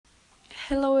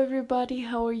Hello, everybody.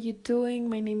 How are you doing?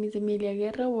 My name is Emilia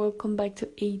Guerra. Welcome back to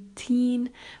 18.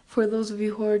 For those of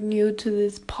you who are new to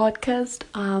this podcast,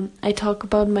 I talk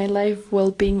about my life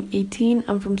while being 18.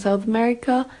 I'm from South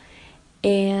America,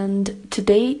 and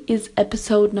today is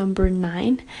episode number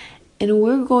 9. And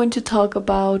we're going to talk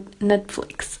about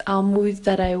Netflix, movies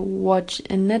that I watch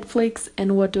in Netflix,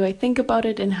 and what do I think about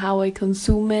it, and how I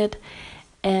consume it.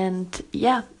 And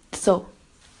yeah, so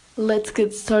let's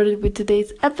get started with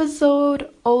today's episode.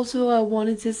 Also, I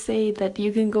wanted to say that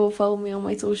you can go follow me on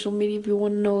my social media if you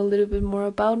want to know a little bit more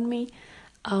about me.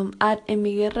 At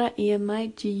Emiguerra,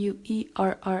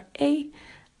 Emiguerra.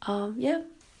 Yeah.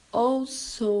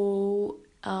 Also,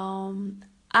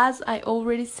 as I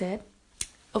already said,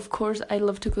 of course, I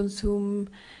love to consume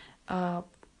a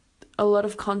lot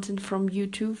of content from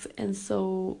YouTube, and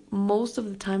so most of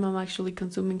the time I'm actually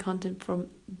consuming content from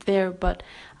there, but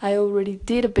I already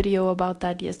did a video about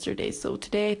that yesterday. So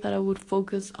today I thought I would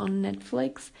focus on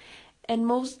Netflix and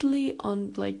mostly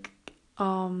on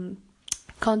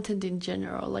content in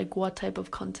general, like what type of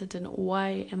content and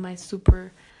why am I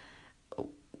super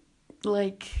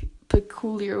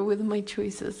peculiar with my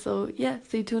choices. So yeah,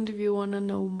 stay tuned if you want to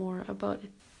know more about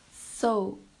it.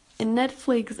 So in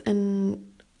Netflix, and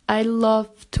I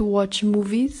love to watch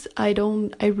movies. I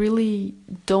really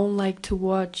don't like to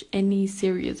watch any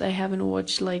series. I haven't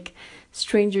watched like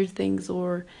Stranger Things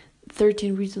or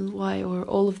 13 Reasons Why or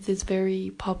all of these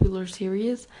very popular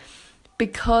series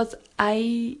because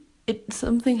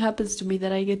something happens to me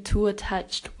that I get too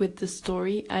attached with the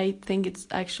story. I think it's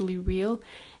actually real,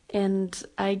 and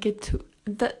I get to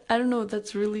that. I don't know,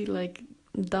 that's really like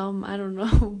dumb, I don't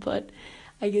know, but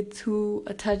I get too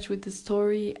attached with the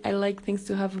story. I like things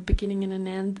to have a beginning and an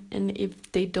end, and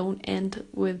if they don't end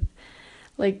with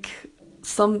like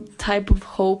some type of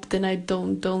hope, then I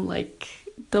don't like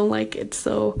it.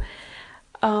 So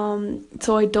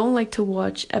I don't like to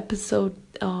watch episode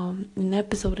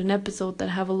that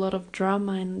have a lot of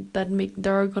drama and that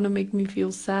are gonna make me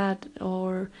feel sad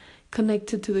or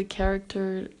connected to the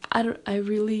character. I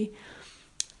really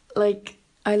like.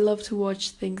 I love to watch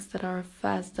things that are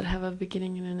fast, that have a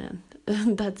beginning and an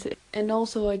end. That's it. And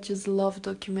also, I just love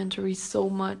documentaries so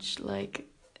much. Like,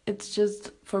 it's just,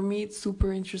 for me, it's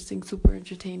super interesting, super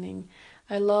entertaining.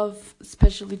 I love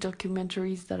especially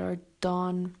documentaries that are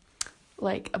done,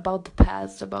 like, about the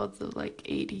past, about the,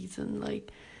 80s, and,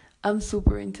 I'm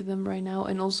super into them right now.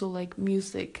 And also,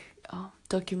 music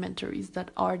documentaries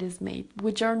that artists made,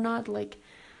 which are not,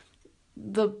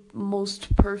 the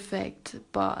most perfect,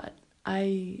 but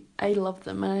I love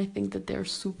them, and I think that they're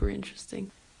super interesting.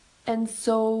 And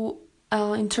so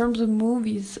in terms of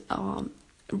movies,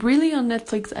 really on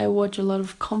Netflix I watch a lot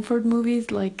of comfort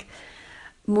movies, like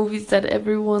movies that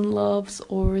everyone loves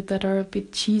or that are a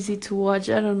bit cheesy to watch.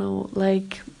 I don't know,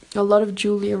 like a lot of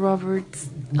Julia Roberts.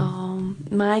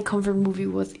 My comfort movie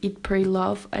was Eat, Pray,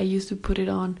 Love. I used to put it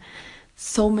on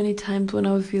so many times when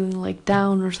I was feeling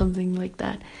down or something like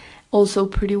that. Also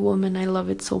Pretty Woman, I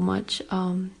love it so much.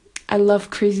 I love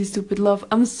Crazy Stupid Love.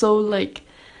 I'm so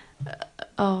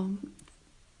how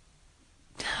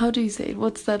do you say it?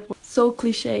 What's that word? So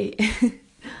cliche.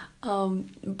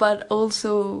 But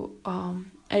also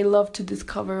I love to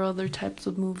discover other types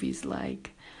of movies.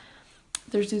 Like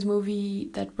there's this movie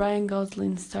that Ryan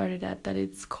Gosling started at that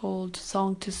it's called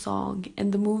Song to Song,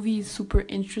 and the movie is super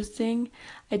interesting.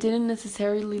 I didn't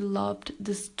necessarily love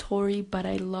the story, but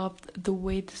I loved the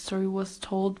way the story was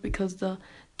told because the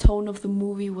tone of the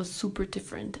movie was super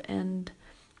different and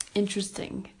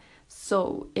interesting.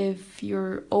 So if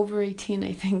you're over 18,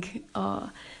 I think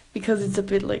because it's a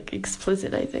bit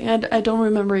explicit, I think I don't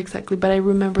remember exactly, but I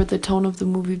remember the tone of the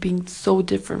movie being so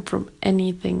different from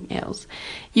anything else.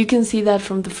 You can see that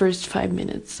from the first 5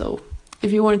 minutes. So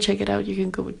if you want to check it out, you can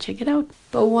go check it out.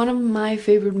 But one of my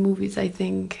favorite movies, I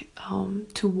think,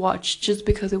 to watch, just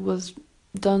because it was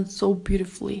done so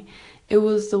beautifully, it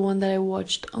was the one that I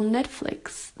watched on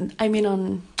Netflix. I mean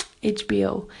on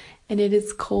HBO, and it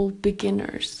is called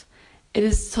Beginners. It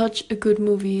is such a good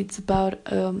movie. It's about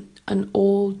an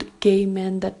old gay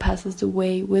man that passes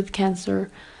away with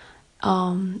cancer.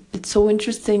 It's so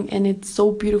interesting, and it's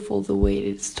so beautiful the way it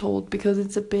is told, because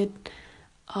it's a bit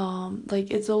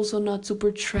it's also not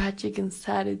super tragic and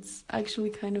sad. It's actually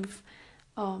kind of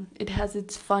it has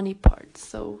its funny parts.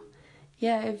 So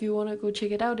yeah, if you want to go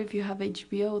check it out, if you have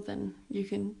HBO, then you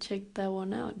can check that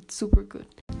one out. It's super good.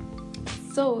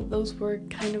 So those were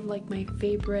kind of my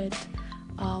favorite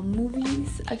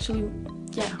movies. Actually,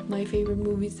 yeah, my favorite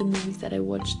movies, the movies that I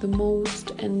watch the most,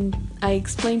 and I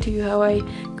explained to you how I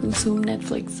consume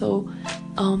Netflix. So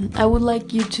I would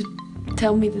like you to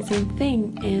tell me the same thing.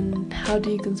 And how do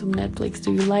you consume Netflix?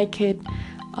 Do you like it?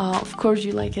 Of course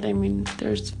you like it. I mean,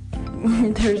 there's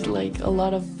there's like a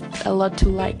lot to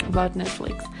like about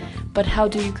Netflix, but how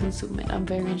do you consume it? I'm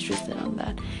very interested on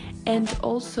that. And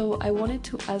also I wanted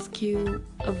to ask you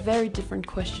a very different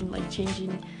question, like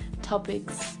changing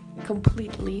topics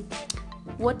completely.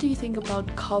 What do you think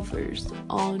about covers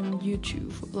on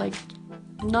YouTube? Like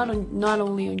not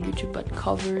only on YouTube, but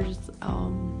covers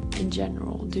in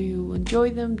general. Do you enjoy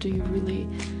them? Do you really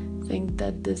think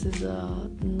that this is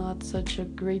not such a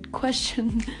great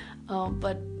question?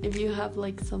 But if you have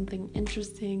like some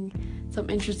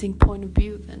interesting point of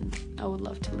view, then I would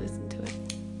love to listen to it.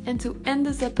 And to end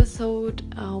this episode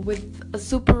with a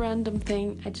super random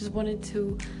thing, I just wanted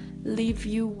to leave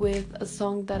you with a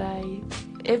song that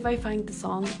if I find the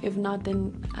song, if not, then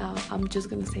I'm just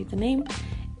gonna say the name.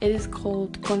 It is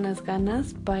called Con las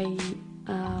Ganas by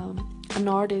an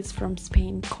artist from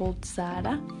Spain called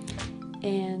Sara.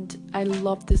 And I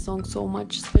love this song so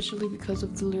much, especially because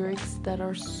of the lyrics that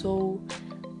are so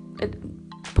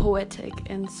poetic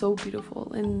and so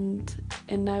beautiful, and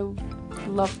I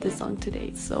love this song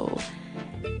today. So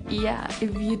yeah,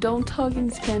 if you don't talk in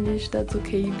Spanish, that's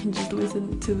okay, you can just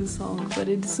listen to the song, but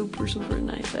it's super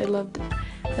nice. I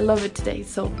love it today.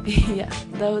 So yeah,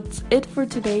 that's it for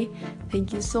today.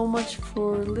 Thank you so much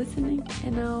for listening,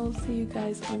 and I'll see you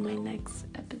guys on my next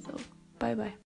episode. Bye bye.